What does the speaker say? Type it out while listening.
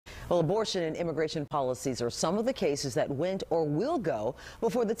Well, abortion and immigration policies are some of the cases that went or will go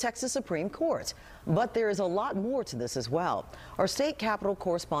before the Texas Supreme Court. But there is a lot more to this as well. Our state capitol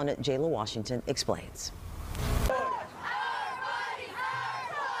correspondent Jayla Washington explains.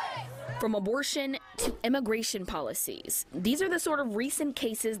 From abortion to immigration policies, these are the sort of recent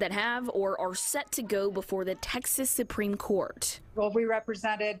cases that have or are set to go before the Texas Supreme Court. Well, we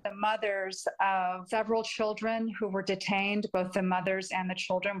represented the mothers of several children who were detained. Both the mothers and the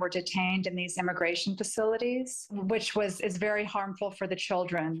children were detained in these immigration facilities, which is very harmful for the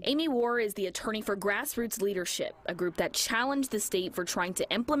children. Amy Warr is the attorney for Grassroots Leadership, a group that challenged the state for trying to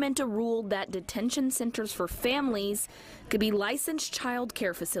implement a rule that detention centers for families could be licensed child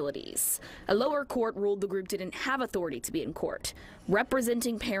care facilities. A lower court ruled the group didn't have authority to be in court,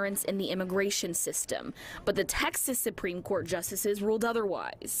 representing parents in the immigration system. But the Texas Supreme Court justices ruled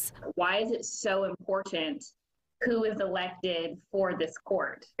otherwise. Why is it so important who is elected for this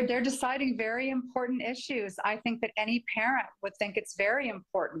court? They're deciding very important issues. I think that any parent would think it's very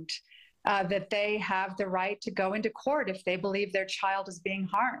important that they have the right to go into court if they believe their child is being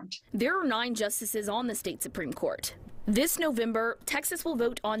harmed. There are 9 justices on the state Supreme Court. This November, Texas will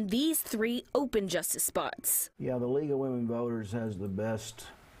vote on these 3 open justice spots. Yeah, the League of Women Voters has the best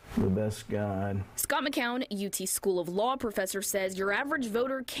guide. Scott McCown, UT School of Law professor, says your average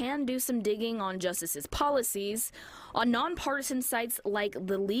voter can do some digging on justices' policies on nonpartisan sites like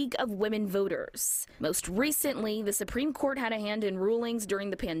the League of Women Voters. Most recently, the Supreme Court had a hand in rulings during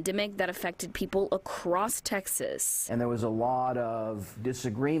the pandemic that affected people across Texas. And there was a lot of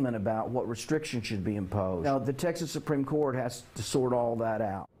disagreement about what restrictions should be imposed. Now, the Texas Supreme Court has to sort all that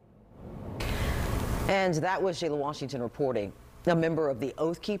out. And that was Jayla Washington reporting. A member of the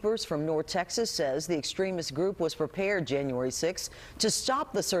Oath Keepers from North Texas says the extremist group was prepared January 6 to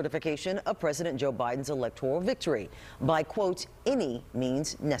stop the certification of President Joe Biden's electoral victory by, quote, any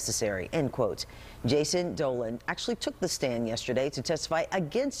means necessary, end quote. Jason Dolan actually took the stand yesterday to testify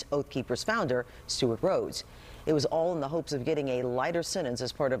against Oath Keepers founder Stuart Rhodes. It was all in the hopes of getting a lighter sentence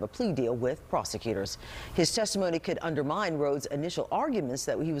as part of a plea deal with prosecutors. His testimony could undermine Rhodes' initial arguments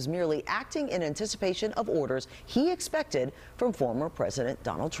that he was merely acting in anticipation of orders he expected from former President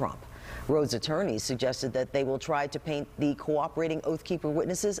Donald Trump. Rhodes' attorneys suggested that they will try to paint the cooperating Oath Keeper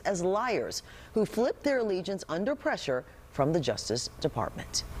witnesses as liars who flipped their allegiance under pressure from the Justice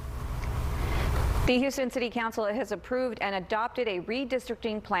Department. The Houston City Council has approved and adopted a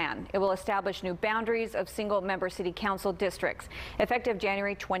redistricting plan. It will establish new boundaries of single-member city council districts, effective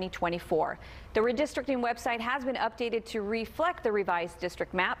January 2024. The redistricting website has been updated to reflect the revised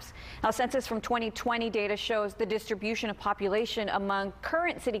district maps. Now, census from 2020 data shows the distribution of population among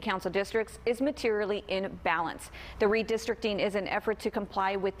current city council districts is materially in balance. The redistricting is an effort to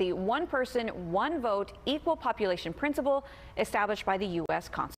comply with the one person, one vote, equal population principle established by the U.S. Constitution.